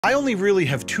I only really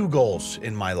have two goals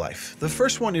in my life. The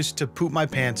first one is to poop my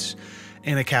pants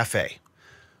in a cafe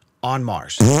on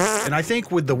Mars. And I think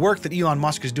with the work that Elon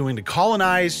Musk is doing to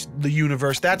colonize the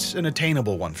universe, that's an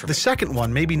attainable one for me. The second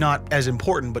one, maybe not as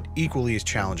important, but equally as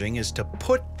challenging, is to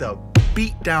put the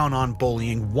beat down on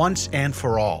bullying once and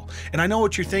for all. And I know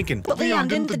what you're thinking. But Leon,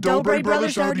 didn't the Dobre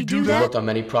brothers already do that? Worked on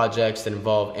many projects that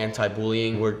involve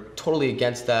anti-bullying. We're totally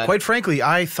against that. Quite frankly,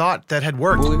 I thought that had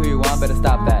worked. Bully who you want, better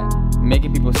stop that.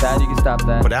 Making people sad, you can stop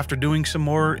that. But after doing some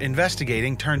more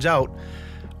investigating, turns out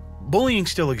bullying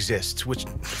still exists, which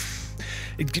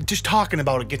just talking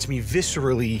about it gets me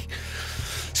viscerally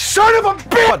son of a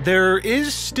bitch! But there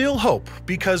is still hope,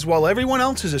 because while everyone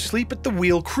else is asleep at the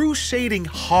wheel, crusading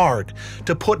hard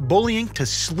to put bullying to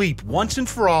sleep once and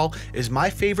for all, is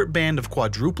my favorite band of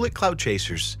quadruplet clout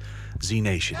chasers, Z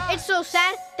Nation. It's so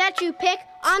sad that you pick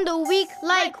on the weak,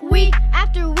 like week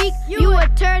after week, you a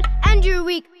turd and you're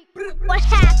weak. What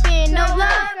happened? No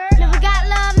love, never got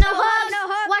love, no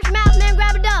hugs. Watch mouth, man,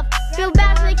 grab a dub. Feel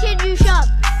bad for the kid you shoved.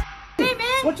 Hey,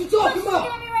 man. What you talking about?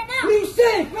 Right now. What are you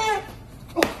saying, man?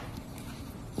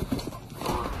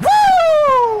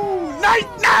 Woo! Night,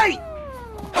 night!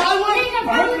 I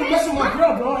heard you messing with my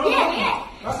girl, bro. Yeah.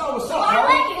 That's all what's up, Oh, I bro.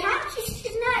 like it, huh?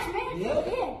 She's nice, man. Yeah.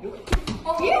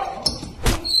 Oh, yeah?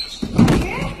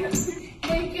 Yeah. This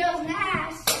girl's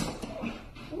nice.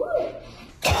 Woo.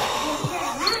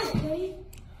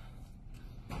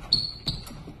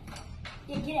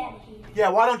 Get out of here. Yeah,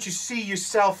 why don't you see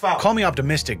yourself out? Call me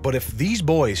optimistic, but if these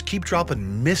boys keep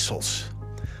dropping missiles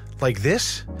like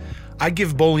this, I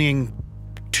give bullying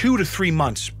 2 to 3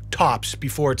 months tops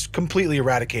before it's completely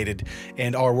eradicated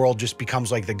and our world just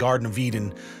becomes like the Garden of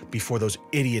Eden before those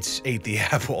idiots ate the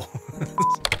apple.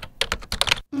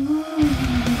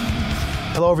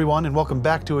 Hello everyone, and welcome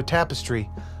back to a tapestry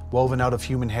woven out of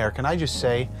human hair. Can I just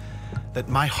say that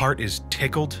my heart is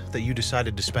tickled that you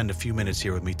decided to spend a few minutes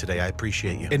here with me today. I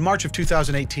appreciate you. In March of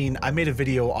 2018, I made a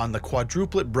video on the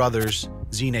quadruplet brothers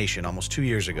Z Nation almost 2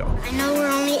 years ago. I know we're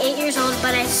only 8 years old,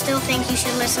 but I still think you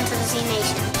should listen to the Z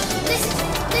Nation. Listen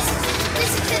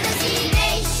to the Z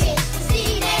Nation.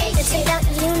 Z Nation. It's about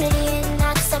unity and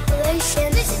not separation.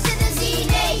 Listen to the Z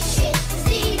Nation.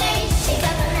 Z Nation.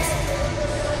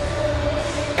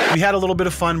 We had a little bit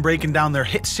of fun breaking down their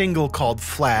hit single called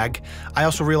Flag. I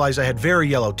also realized I had very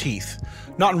yellow teeth.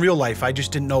 Not in real life, I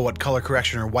just didn't know what color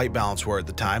correction or white balance were at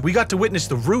the time. We got to witness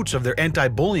the roots of their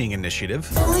anti-bullying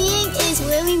initiative. Bullying is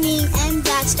where we meet and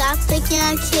back. Stop picking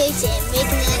on kids and making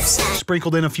them sad.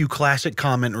 Sprinkled in a few classic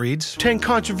comment reads. 10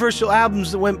 controversial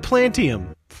albums that went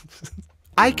plantium.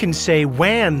 I can say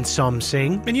when some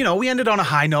sing. And you know, we ended on a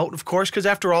high note, of course, because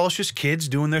after all, it's just kids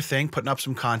doing their thing, putting up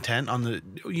some content on the,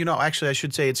 you know, actually I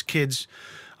should say it's kids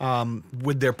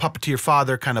with their puppeteer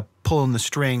father kind of pulling the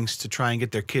strings to try and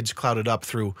get their kids clouded up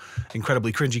through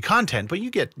incredibly cringy content, but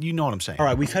you know what I'm saying. All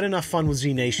right, we've had enough fun with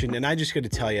Z Nation, and I just got to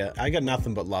tell you, I got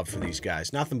nothing but love for these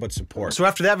guys, nothing but support. So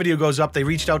after that video goes up, they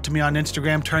reached out to me on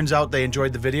Instagram. Turns out they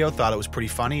enjoyed the video, thought it was pretty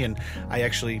funny, and I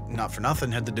actually, not for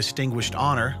nothing, had the distinguished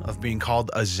honor of being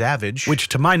called a Zavage, which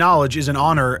to my knowledge is an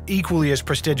honor equally as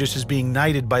prestigious as being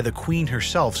knighted by the Queen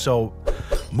herself. So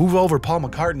move over, Paul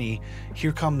McCartney.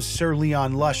 Here comes Sir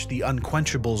Leon Lush, the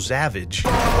unquenchable Zavage.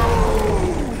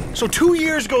 So 2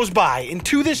 years goes by, and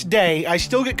to this day, I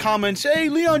still get comments, hey,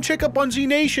 Leon, check up on Z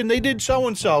Nation, they did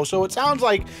so-and-so. So it sounds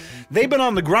like they've been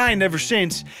on the grind ever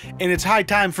since, and it's high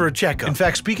time for a checkup. In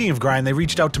fact, speaking of grind, they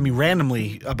reached out to me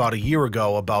randomly about a year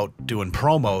ago about doing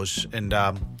promos, and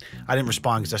I didn't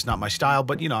respond because that's not my style,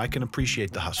 but, you know, I can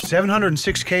appreciate the hustle.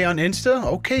 706K on Insta?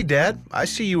 Okay, Dad, I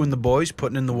see you and the boys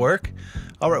putting in the work.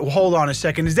 All right, well, hold on a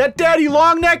second. Is that Daddy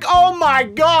Longneck? Oh, my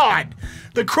God!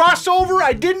 The crossover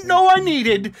I didn't know I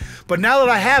needed, but now that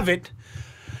I have it,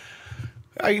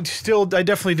 I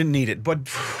definitely didn't need it, but...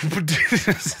 Mr.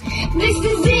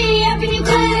 Z, up in your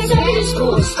class, up in the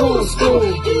school.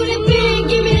 Do the big,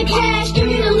 give me the cash, give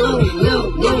me the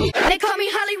loot. They call me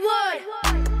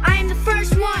Hollywood. I am the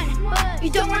first one. You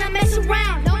don't want to mess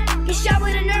around. Get shot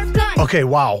with a Nerf gun. Okay,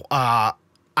 wow.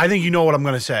 I think you know what I'm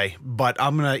gonna say, but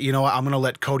I'm gonna, you know what, I'm gonna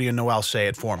let Cody and Noel say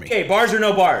it for me. Okay, bars or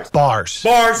no bars? Bars.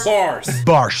 Bars. Bars.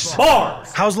 Bars.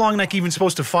 Bars. How's Longneck even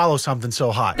supposed to follow something so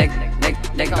hot? They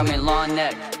call me long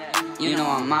neck. You know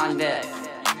I'm on deck.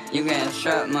 You getting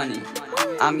shirt money.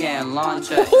 I'm getting lawn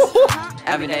checks.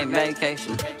 Everyday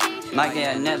vacation. Might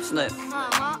get a net slip.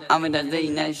 I'm in the Z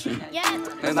Nation.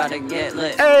 We're about to get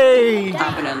lit. Hey!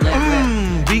 Hop in a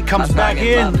lit Beat comes back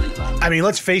in. lovely. I mean,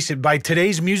 let's face it, by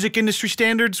today's music industry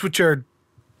standards, which are,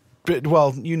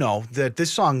 well, you know, that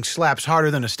this song slaps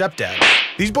harder than a stepdad.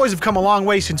 These boys have come a long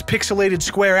way since pixelated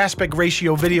square aspect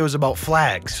ratio videos about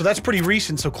flags. So that's pretty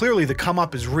recent, so clearly the come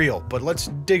up is real. But let's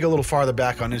dig a little farther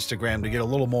back on Instagram to get a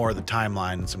little more of the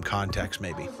timeline and some context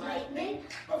maybe.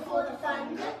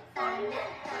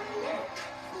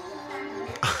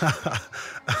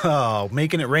 Oh,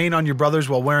 making it rain on your brothers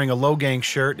while wearing a Low Gang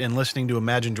shirt and listening to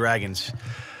Imagine Dragons.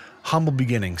 Humble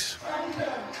beginnings.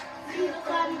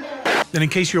 And in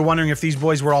case you're wondering if these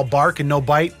boys were all bark and no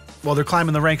bite, well, they're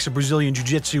climbing the ranks of Brazilian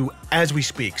Jiu-Jitsu as we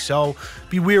speak. So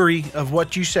be wary of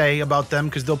what you say about them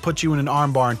because they'll put you in an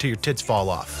armbar until your tits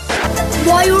fall off.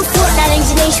 While you were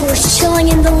Fortnite, Nation was chilling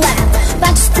in the lab.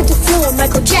 About to spit the floor,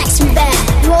 Michael Jackson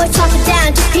bad. You always talking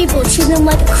down to people, treating them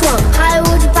like a crumb.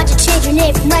 Hollywood's about to change your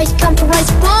name from Rice Come to Rice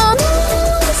Bomb.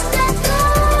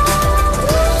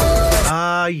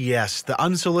 Yes, the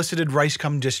unsolicited Rice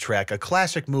Cum diss track, a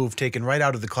classic move taken right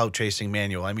out of the clout chasing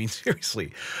manual. I mean,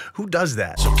 seriously, who does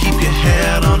that? So keep your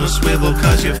head on a swivel,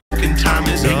 cause your fucking time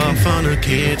is up. Making fun of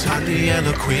kids, highly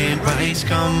eloquent. Rice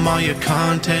Cum, all your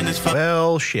content is fun.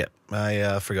 Well, shit.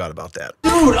 I forgot about that.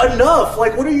 Dude, enough!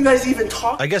 Like, what are you guys even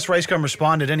talking? I guess Rice Cum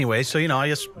responded anyway, so, you know, I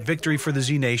guess victory for the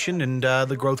Z Nation and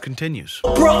the growth continues.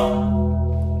 Bro!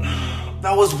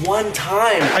 That was one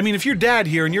time. I mean, if you're dad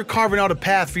here and you're carving out a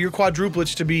path for your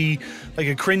quadruplets to be like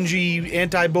a cringy,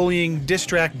 anti-bullying diss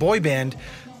track boy band,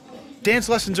 dance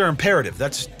lessons are imperative.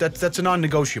 That's a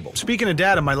non-negotiable. Speaking of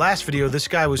dad, in my last video, this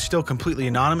guy was still completely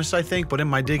anonymous, I think, but in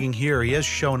my digging here, he has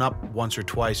shown up once or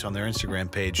twice on their Instagram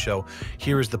page, so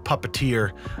here is the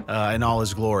puppeteer in all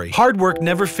his glory. Hard work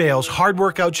never fails. Hard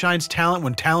work outshines talent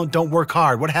when talent don't work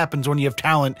hard. What happens when you have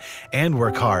talent and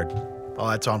work hard? Oh,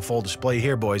 that's on full display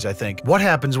here, boys, I think. What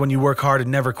happens when you work hard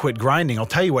and never quit grinding? I'll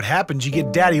tell you what happens. You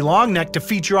get Daddy Longneck to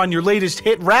feature on your latest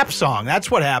hit rap song. That's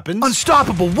what happens.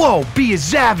 Unstoppable, whoa, be a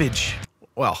savage.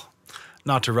 Well,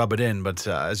 not to rub it in, but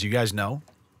as you guys know,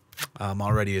 I'm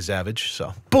already a savage,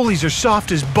 so. Bullies are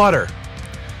soft as butter.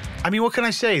 I mean, what can I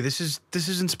say? This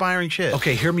is inspiring shit.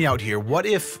 Okay, hear me out here. What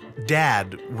if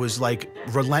dad was like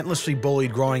relentlessly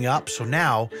bullied growing up, so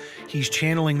now he's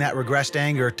channeling that regressed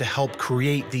anger to help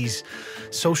create these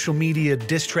social media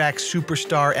diss track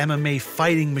superstar MMA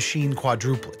fighting machine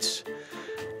quadruplets?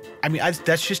 I mean,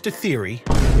 that's just a theory.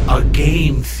 A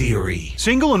game theory.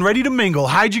 Single and ready to mingle.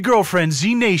 Hide your girlfriend.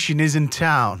 Z Nation is in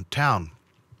town.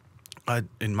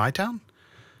 In my town?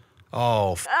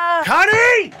 Oh,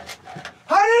 Honey!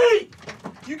 Honey!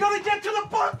 You gotta get to the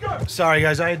bunker! Sorry,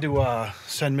 guys, I had to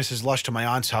send Mrs. Lush to my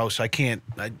aunt's house. I can't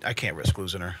risk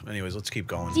losing her. Anyways, let's keep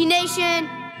going. Z-Nation!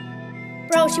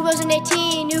 Bro, she wasn't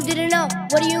 18, you didn't know.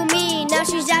 What do you mean? Now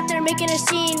she's out there making a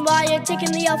scene while you're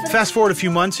taking the alpha. Fast forward a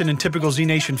few months, and in typical Z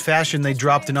Nation fashion, they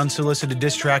dropped an unsolicited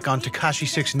diss track on Tekashi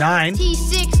 6ix9ine.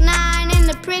 T6ix9ine in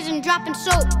the prison dropping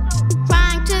soap.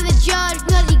 Crying to the judge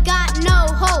cause he got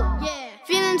no hope. Yeah.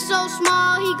 Feeling so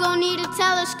small, he gon' need a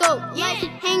telescope. Yeah. Like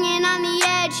hanging on the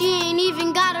edge, he ain't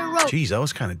even got a rope. Jeez, that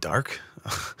was kind of dark.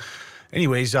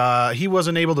 Anyways, he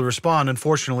wasn't able to respond,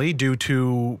 unfortunately, due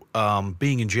to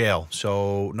being in jail.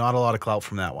 So not a lot of clout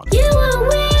from that one. You are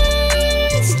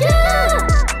weird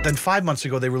stuff. Then 5 months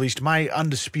ago, they released my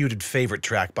undisputed favorite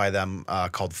track by them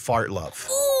called Fart Love.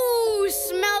 Ooh,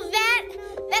 smell that?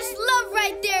 That's love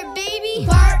right there, baby.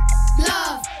 Fart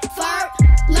love, fart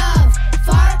love,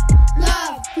 fart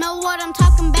love. Smell what I'm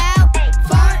talking about?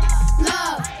 Fart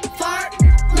love, fart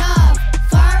love,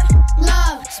 fart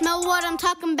love. Smell what I'm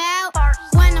talking about?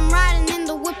 When I'm riding in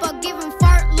the whip, I'll give him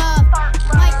fart love.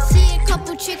 Might see a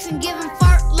couple chicks and give him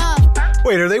fart love.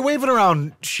 Wait, are they waving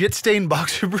around shit-stained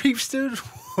boxer briefs, dude?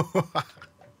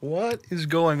 What is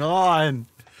going on?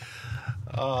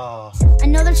 Oh. I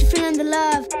know that you're feeling the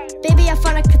love. Baby, I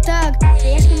fought like a thug.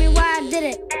 They asking me why I did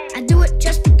it. I do it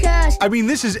just because. I mean,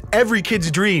 this is every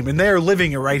kid's dream, and they are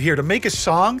living it right here. To make a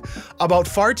song about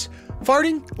farts,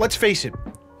 farting, let's face it,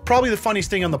 probably the funniest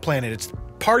thing on the planet. It's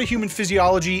part of human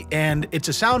physiology, and it's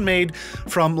a sound made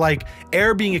from like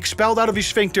air being expelled out of your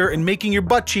sphincter and making your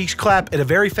butt cheeks clap at a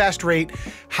very fast rate.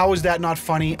 How is that not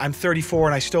funny? I'm 34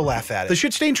 and I still laugh at it. The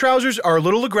shit-stained trousers are a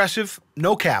little aggressive,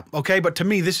 no cap, okay? But to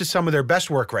me, this is some of their best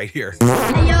work right here. Hey,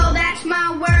 yo, that's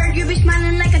my word. You be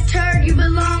smiling like a turd. You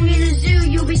belong in a zoo.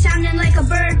 You be sounding like a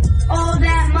bird. All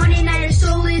that money, now your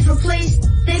soul is replaced.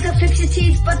 They could fix your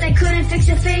teeth, but they couldn't fix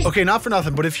your face. Okay, not for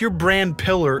nothing, but if your brand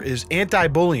pillar is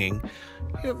anti-bullying,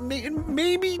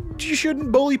 maybe you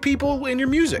shouldn't bully people in your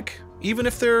music, even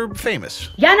if they're famous.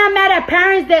 Y'all not mad at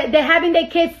parents that they're having their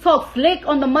kids talk slick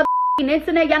on the motherfucking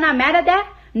internet? Y'all not mad at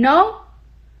that? No?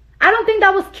 I don't think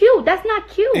that was cute. That's not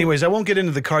cute. Anyways, I won't get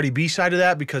into the Cardi B side of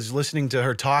that because listening to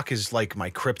her talk is like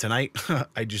my kryptonite.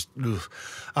 I just, ugh.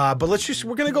 But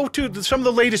we're going to go to some of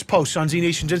the latest posts on Z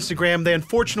Nation's Instagram. They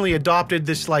unfortunately adopted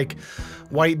this like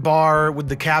white bar with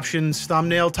the captions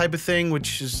thumbnail type of thing,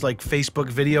 which is like Facebook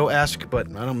video-esque, but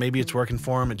I don't know, maybe it's working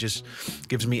for them. It just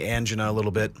gives me angina a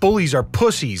little bit. Bullies are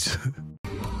pussies.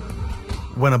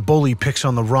 When a bully picks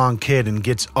on the wrong kid and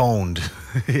gets owned.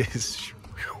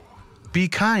 Be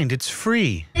kind, it's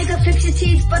free. They could fix your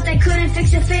teeth, but they couldn't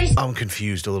fix your face. I'm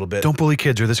confused a little bit. Don't bully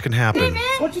kids or this can happen. Hey, man.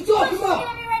 What you talking about?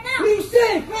 What are you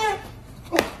saying, man?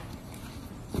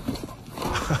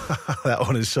 That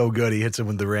one is so good. He hits him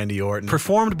with the Randy Orton.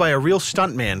 Performed by a real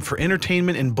stuntman for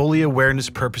entertainment and bully awareness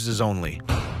purposes only.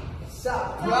 What's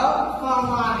up, bro? Found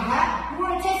my hat. You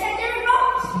wanna taste that dirty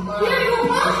box? Yeah, you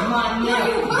want? It's mine now.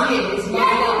 Yeah, it's mine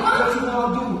now. What you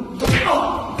gonna do?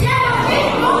 Oh.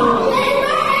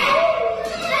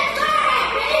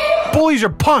 Bullies are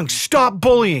punks. Stop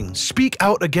bullying. Speak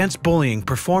out against bullying.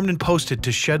 Performed and posted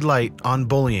to shed light on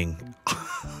bullying.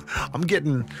 I'm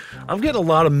getting a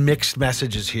lot of mixed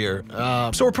messages here.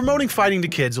 So we're promoting fighting to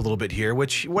kids a little bit here,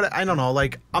 which I don't know.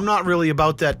 Like, I'm not really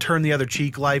about that turn the other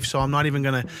cheek life, so I'm not even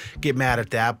gonna get mad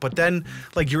at that. But then,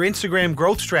 like, your Instagram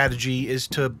growth strategy is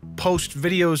to post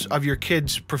videos of your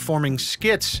kids performing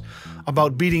skits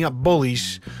about beating up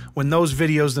bullies when those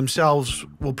videos themselves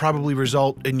will probably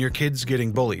result in your kids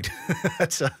getting bullied.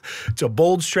 It's a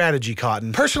bold strategy,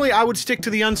 Cotton. Personally, I would stick to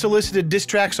the unsolicited diss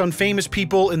tracks on famous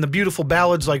people in the beautiful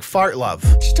ballads like Fart Love.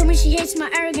 She told me she hates my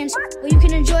arrogance, but you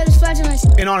can enjoy this flatulence.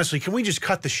 And honestly, can we just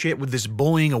cut the shit with this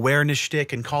bullying awareness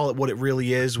shtick and call it what it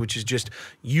really is, which is just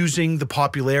using the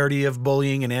popularity of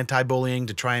bullying and anti-bullying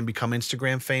to try and become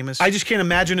Instagram famous? I just can't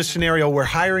imagine a scenario where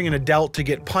hiring an adult to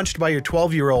get punched by your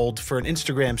 12-year-old for an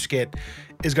Instagram skit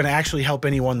is going to actually help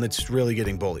anyone that's really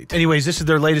getting bullied. Anyways, this is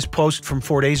their latest post from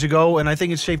 4 days ago, and I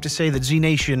think it's safe to say that Z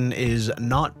Nation is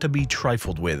not to be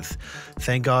trifled with.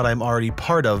 Thank God I'm already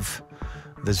part of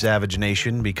the Savage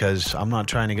Nation because I'm not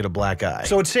trying to get a black eye.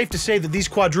 So it's safe to say that these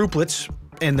quadruplets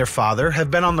and their father have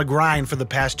been on the grind for the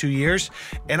past 2 years,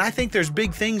 and I think there's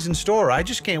big things in store. I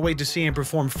just can't wait to see him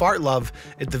perform Fart Love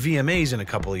at the VMAs in a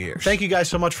couple of years. Thank you guys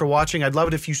so much for watching. I'd love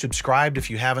it if you subscribed if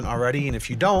you haven't already, and if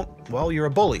you don't, well, you're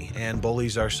a bully, and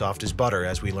bullies are soft as butter,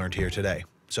 as we learned here today.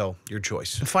 So, your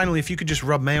choice. And finally, if you could just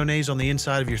rub mayonnaise on the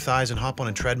inside of your thighs and hop on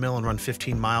a treadmill and run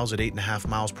 15 miles at 8.5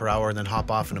 miles per hour and then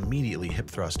hop off and immediately hip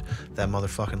thrust that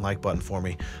motherfucking like button for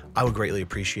me, I would greatly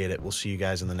appreciate it. We'll see you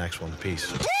guys in the next one.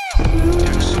 Peace.